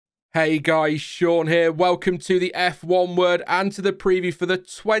Hey guys, Sean here. Welcome to the F1 Word and to the preview for the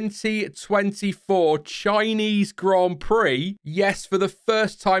 2024 Chinese Grand Prix. Yes, for the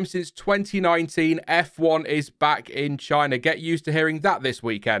first time since 2019, F1 is back in China. Get used to hearing that this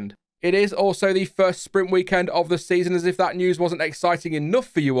weekend. It is also the first sprint weekend of the season. As if that news wasn't exciting enough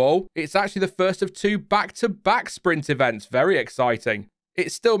for you all, it's actually the first of two back-to-back sprint events. Very exciting.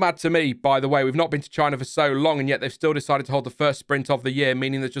 It's still mad to me, by the way. We've not been to China for so long, and yet they've still decided to hold the first sprint of the year,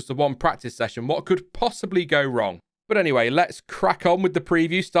 meaning there's just the one practice session. What could possibly go wrong? But anyway, let's crack on with the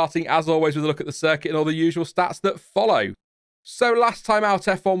preview, starting as always with a look at the circuit and all the usual stats that follow. So last time out,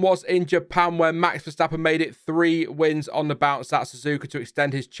 F1 was in Japan, where Max Verstappen made it 3 wins on the bounce at Suzuka to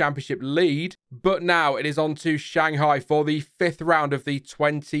extend his championship lead. But now it is on to Shanghai for the 5th round of the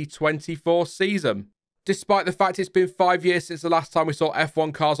 2024 season. Despite the fact it's been 5 years since the last time we saw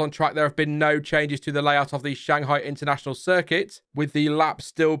F1 cars on track, there have been no changes to the layout of the Shanghai International Circuit, with the lap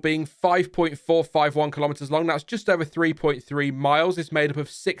still being 5.451 kilometers long. That's just over 3.3 miles. It's made up of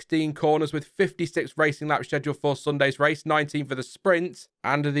 16 corners with 56 racing laps scheduled for Sunday's race, 19 for the sprint.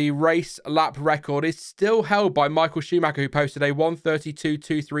 And the race lap record is still held by Michael Schumacher, who posted a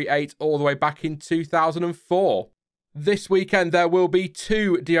 1:32.238 all the way back in 2004. This weekend, there will be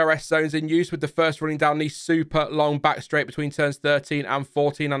 2 DRS zones in use, with the first running down the super long back straight between turns 13 and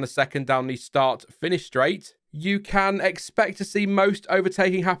 14 and the second down the start-finish straight. You can expect to see most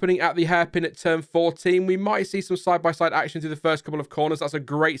overtaking happening at the hairpin at turn 14. We might see some side-by-side action through the first couple of corners. That's a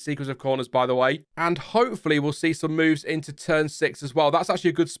great sequence of corners, by the way. And hopefully we'll see some moves into turn 6 as well. That's actually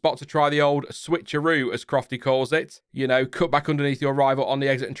a good spot to try the old switcheroo, as Crofty calls it. You know, cut back underneath your rival on the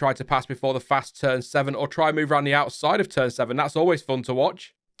exit and try to pass before the fast turn 7, or try and move around the outside of turn 7. That's always fun to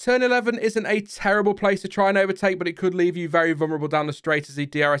watch. Turn 11 isn't a terrible place to try and overtake, but it could leave you very vulnerable down the straight, as the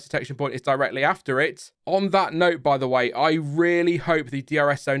DRS detection point is directly after it. On that note, by the way, I really hope the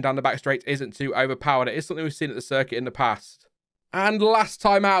DRS zone down the back straight isn't too overpowered. It is something we've seen at the circuit in the past. And last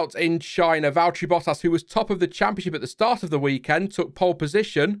time out in China, Valtteri Bottas, who was top of the championship at the start of the weekend, took pole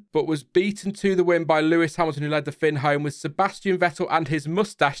position, but was beaten to the win by Lewis Hamilton, who led the Finn home, with Sebastian Vettel and his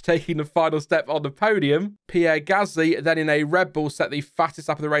moustache taking the final step on the podium. Pierre Gasly then in a Red Bull set the fastest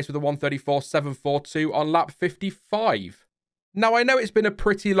lap of the race with a 1:34.742 on lap 55. Now, I know it's been a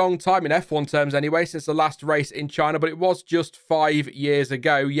pretty long time in F1 terms anyway, since the last race in China, but it was just 5 years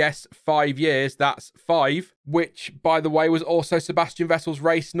ago. Yes, 5 years, that's 5. Which, by the way, was also Sebastian Vettel's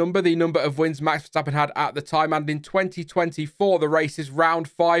race number, the number of wins Max Verstappen had at the time. And in 2024, the race is round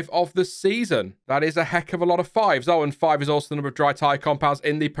 5 of the season. That is a heck of a lot of 5s. Oh, and 5 is also the number of dry tyre compounds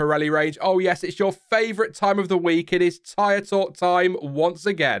in the Pirelli range. Oh, yes, it's your favourite time of the week. It is tyre talk time once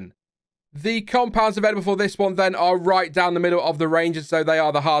again. The compounds available for this one then are right down the middle of the range, and so they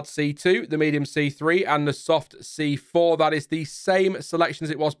are the hard C2, the medium C3 and the soft C4. That is the same selection as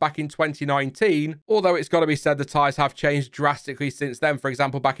it was back in 2019, although it's got to be said the tyres have changed drastically since then. For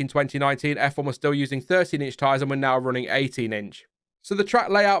example, back in 2019, F1 was still using 13-inch tyres and we're now running 18-inch. So the track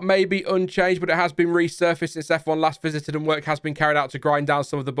layout may be unchanged, but it has been resurfaced since F1 last visited, and work has been carried out to grind down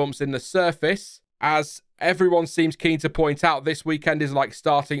some of the bumps in the surface. As everyone seems keen to point out, this weekend is like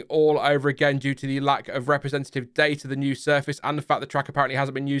starting all over again due to the lack of representative data, the new surface, and the fact the track apparently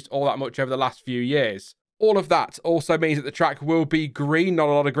hasn't been used all that much over the last few years. All of that also means that the track will be green, not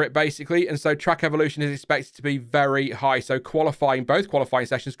a lot of grip basically, and so track evolution is expected to be very high, so both qualifying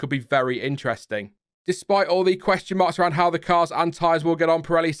sessions could be very interesting. Despite all the question marks around how the cars and tyres will get on,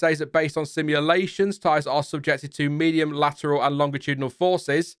 Pirelli says that based on simulations, tyres are subjected to medium, lateral and longitudinal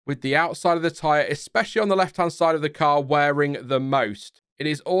forces, with the outside of the tyre, especially on the left-hand side of the car, wearing the most. It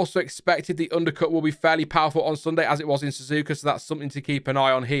is also expected the undercut will be fairly powerful on Sunday, as it was in Suzuka, so that's something to keep an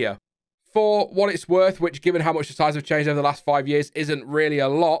eye on here. For what it's worth, which given how much the tyres have changed over the last 5 years isn't really a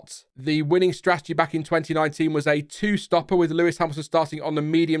lot, the winning strategy back in 2019 was a 2-stopper, with Lewis Hamilton starting on the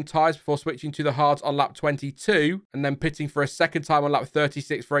medium tyres before switching to the hards on lap 22 and then pitting for a second time on lap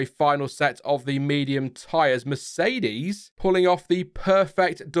 36 for a final set of the medium tyres. Mercedes pulling off the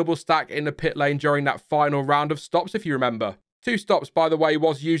perfect double stack in the pit lane during that final round of stops, if you remember. 2 stops, by the way,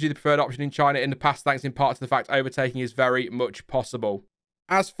 was usually the preferred option in China in the past, thanks in part to the fact overtaking is very much possible.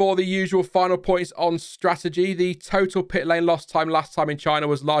 As for the usual final points on strategy, the total pit lane lost time last time in China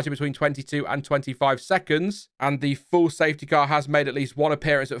was largely between 22 and 25 seconds, and the full safety car has made at least one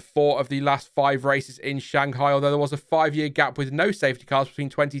appearance at 4 of the last 5 races in Shanghai, although there was a 5-year gap with no safety cars between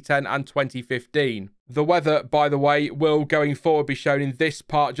 2010 and 2015. The weather, by the way, will going forward be shown in this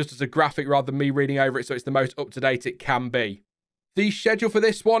part just as a graphic rather than me reading over it, so it's the most up-to-date it can be. The schedule for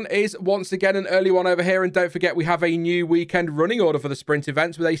this one is once again an early one over here, and don't forget we have a new weekend running order for the sprint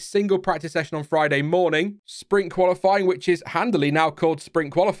events with a single practice session on Friday morning, sprint qualifying, which is handily now called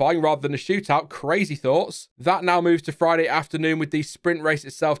sprint qualifying rather than a shootout, crazy thoughts. That now moves to Friday afternoon with the sprint race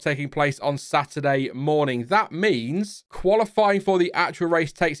itself taking place on Saturday morning. That means qualifying for the actual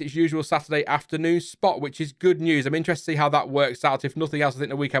race takes its usual Saturday afternoon spot, which is good news. I'm interested to see how that works out. If nothing else, I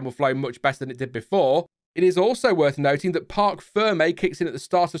think the weekend will flow much better than it did before. It is also worth noting that Parc Fermé kicks in at the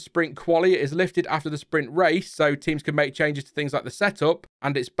start of sprint quali. It is lifted after the sprint race, so teams can make changes to things like the setup,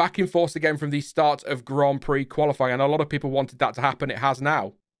 and it's back in force again from the start of Grand Prix qualifying, and a lot of people wanted that to happen. It has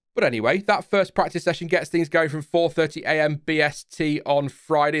now. But anyway, that first practice session gets things going from 4:30 a.m. BST on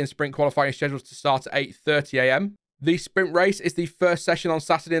Friday, and sprint qualifying is scheduled to start at 8:30 a.m. The sprint race is the first session on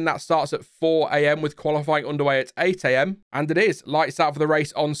Saturday, and that starts at 4 a.m. with qualifying underway at 8 a.m. And it is lights out for the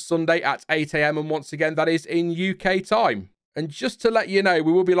race on Sunday at 8 a.m. And once again, that is in UK time. And just to let you know,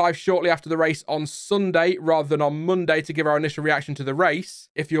 we will be live shortly after the race on Sunday rather than on Monday to give our initial reaction to the race.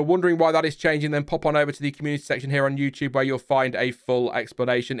 If you're wondering why that is changing, then pop on over to the community section here on YouTube where you'll find a full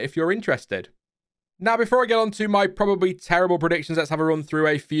explanation if you're interested. Now, before I get on to my probably terrible predictions, let's have a run through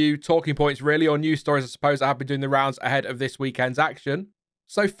a few talking points, really, or news stories, I suppose, that have been doing the rounds ahead of this weekend's action.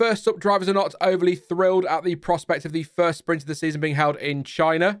 So first up, drivers are not overly thrilled at the prospect of the first sprint of the season being held in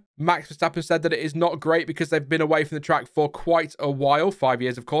China. Max Verstappen said that it is not great because they've been away from the track for quite a while, 5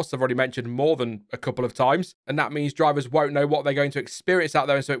 years, of course. I've already mentioned more than a couple of times. And that means drivers won't know what they're going to experience out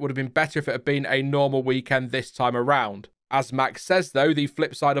there, and so it would have been better if it had been a normal weekend this time around. As Max says, though, the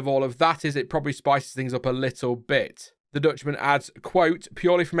flip side of all of that is it probably spices things up a little bit. The Dutchman adds, quote,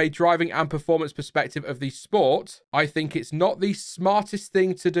 purely from a driving and performance perspective of the sport, I think it's not the smartest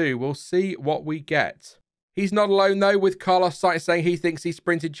thing to do. We'll see what we get. He's not alone, though, with Carlos Sainz saying he thinks the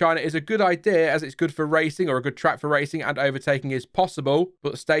sprint in China is a good idea as it's good for racing, or a good track for racing, and overtaking is possible,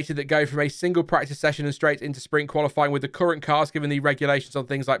 but stated that going from a single practice session and straight into sprint qualifying with the current cars, given the regulations on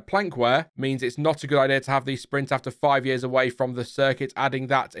things like plank wear, means it's not a good idea to have the sprint after 5 years away from the circuit, adding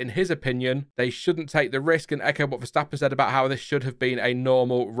that, in his opinion, they shouldn't take the risk, and echo what Verstappen said about how this should have been a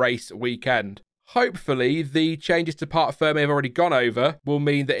normal race weekend. Hopefully, the changes to Parc Fermé have already gone over will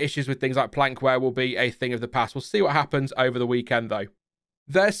mean that issues with things like plank wear will be a thing of the past. We'll see what happens over the weekend, though.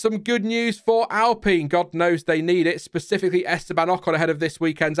 There's some good news for Alpine. God knows they need it, specifically Esteban Ocon ahead of this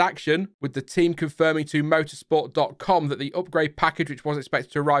weekend's action, with the team confirming to motorsport.com that the upgrade package, which was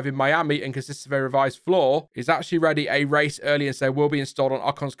expected to arrive in Miami and consists of a revised floor, is actually ready a race early and so will be installed on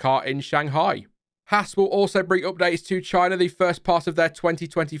Ocon's car in Shanghai. Haas will also bring updates to China, the first part of their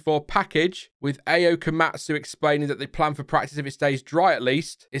 2024 package, with Ao Komatsu explaining that the plan for practice, if it stays dry at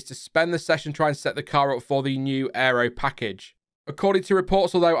least, is to spend the session trying to set the car up for the new aero package. According to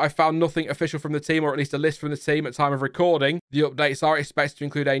reports, although I found nothing official from the team, or at least a list from the team at time of recording, the updates are expected to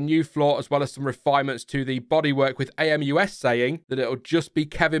include a new floor as well as some refinements to the bodywork, with AMUS saying that it'll just be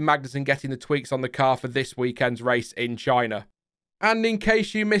Kevin Magnussen getting the tweaks on the car for this weekend's race in China. And in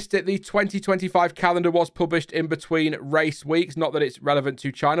case you missed it, the 2025 calendar was published in between race weeks. Not that it's relevant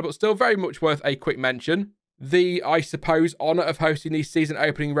to China, but still very much worth a quick mention. The, I suppose, honour of hosting the season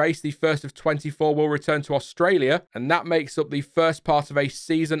opening race, the first of 24, will return to Australia, and that makes up the first part of a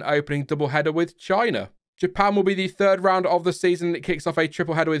season opening doubleheader with China. Japan will be the third round of the season, and it kicks off a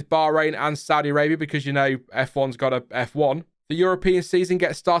triple header with Bahrain and Saudi Arabia because, you know, F1's got a F1. The European season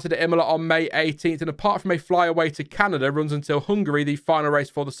gets started at Imola on May 18th, and apart from a flyaway to Canada, runs until Hungary, the final race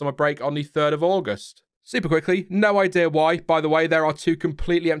for the summer break on the 3rd of August. Super quickly, no idea why. By the way, there are 2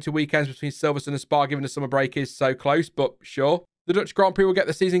 completely empty weekends between Silverstone and Spa, given the summer break is so close, but sure. The Dutch Grand Prix will get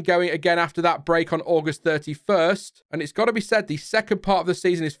the season going again after that break on August 31st, and it's got to be said, the second part of the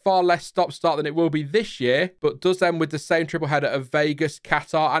season is far less stop-start than it will be this year, but does end with the same triple header of Vegas,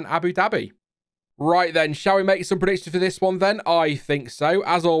 Qatar, and Abu Dhabi. Right then, shall we make some predictions for this one then? I think so.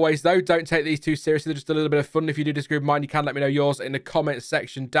 As always though, don't take these too seriously, they're just a little bit of fun. If you do disagree with mine, you can let me know yours in the comments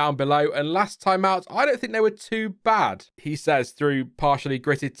section down below. And last time out, I don't think they were too bad, he says through partially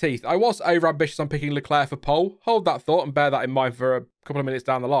gritted teeth. I was over-ambitious on picking Leclerc for pole. Hold that thought and bear that in mind for a couple of minutes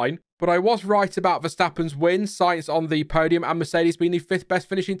down the line. But I was right about Verstappen's win, Sainz on the podium, and Mercedes being the 5th best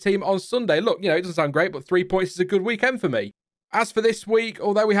finishing team on Sunday. Look, you know, it doesn't sound great, but 3 points is a good weekend for me. As for this week,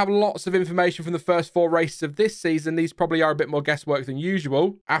 although we have lots of information from the first 4 races of this season, these probably are a bit more guesswork than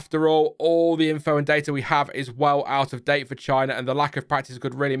usual. After all the info and data we have is well out of date for China, and the lack of practice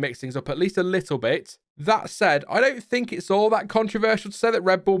could really mix things up at least a little bit. That said, I don't think it's all that controversial to say that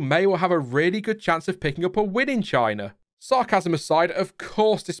Red Bull may well have a really good chance of picking up a win in China. Sarcasm aside, of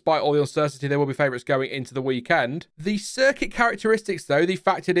course, despite all the uncertainty, there will be favourites going into the weekend. The circuit characteristics, though, the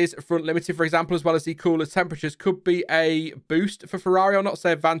fact it is front limited, for example, as well as the cooler temperatures, could be a boost for Ferrari. I'll not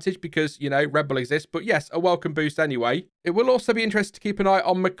say advantage because, you know, Red Bull exists, but yes, a welcome boost anyway. It will also be interesting to keep an eye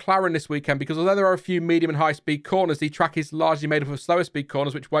on McLaren this weekend because although there are a few medium and high speed corners, the track is largely made up of slower speed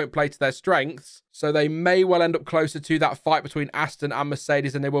corners which won't play to their strengths. So they may well end up closer to that fight between Aston and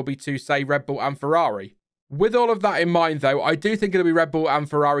Mercedes than they will be to, say, Red Bull and Ferrari. With all of that in mind, though, I do think it'll be Red Bull and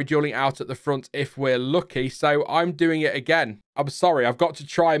Ferrari dueling out at the front if we're lucky, so I'm doing it again. I'm sorry, I've got to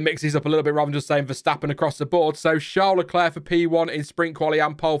try and mix these up a little bit rather than just saying Verstappen across the board. So Charles Leclerc for P1 in sprint quali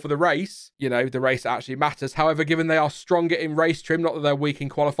and pole for the race. You know, the race actually matters. However, given they are stronger in race trim, not that they're weak in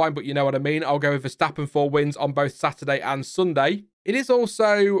qualifying, but you know what I mean, I'll go with Verstappen for wins on both Saturday and Sunday. It is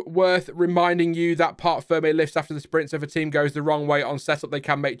also worth reminding you that part firmly lifts after the sprint, so if a team goes the wrong way on setup, they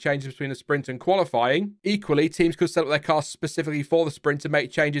can make changes between the sprint and qualifying. Equally, teams could set up their cars specifically for the sprint and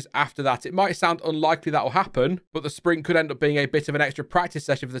make changes after that. It might sound unlikely that will happen, but the sprint could end up being a bit of an extra practice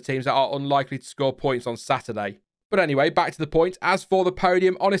session for the teams that are unlikely to score points on Saturday. But anyway, back to the point. As for the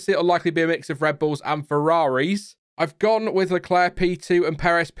podium, honestly, it'll likely be a mix of Red Bulls and Ferraris. I've gone with Leclerc P2 and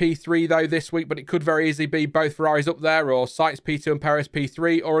Perez P3 though this week, but it could very easily be both Ferraris up there or Sainz P2 and Perez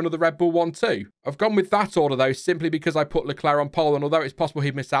P3 or another Red Bull 1-2. I've gone with that order though simply because I put Leclerc on pole, and although it's possible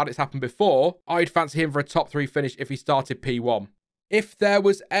he'd miss out, it's happened before, I'd fancy him for a top 3 finish if he started P1. If there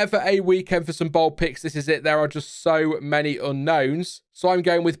was ever a weekend for some bold picks, this is it. There are just so many unknowns. So I'm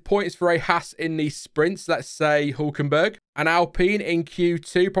going with points for a Haas in the sprints, let's say Hülkenberg. An Alpine in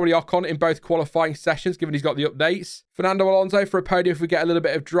Q2, probably Ocon in both qualifying sessions, given he's got the updates. Fernando Alonso for a podium if we get a little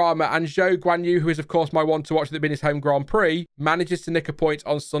bit of drama. And Zhou Guanyu, who is of course my one to watch that been his home Grand Prix, manages to nick a point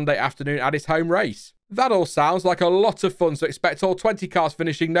on Sunday afternoon at his home race. That all sounds like a lot of fun, so expect all 20 cars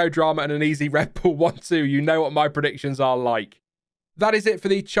finishing, no drama and an easy Red Bull 1-2. You know what my predictions are like. That is it for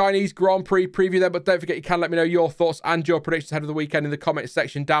the Chinese Grand Prix preview there, but don't forget you can let me know your thoughts and your predictions ahead of the weekend in the comments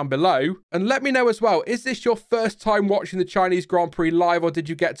section down below. And let me know as well, is this your first time watching the Chinese Grand Prix live, or did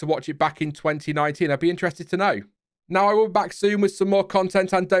you get to watch it back in 2019? I'd be interested to know. Now, I will be back soon with some more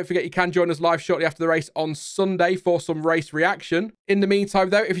content, and don't forget you can join us live shortly after the race on Sunday for some race reaction. In the meantime,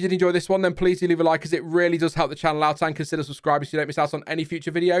 though, if you did enjoy this one, then please do leave a like, as it really does help the channel out, and consider subscribing so you don't miss out on any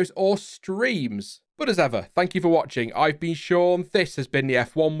future videos or streams. But as ever, thank you for watching. I've been Sean, this has been the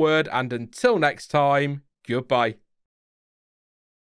F1 Word, and until next time, goodbye.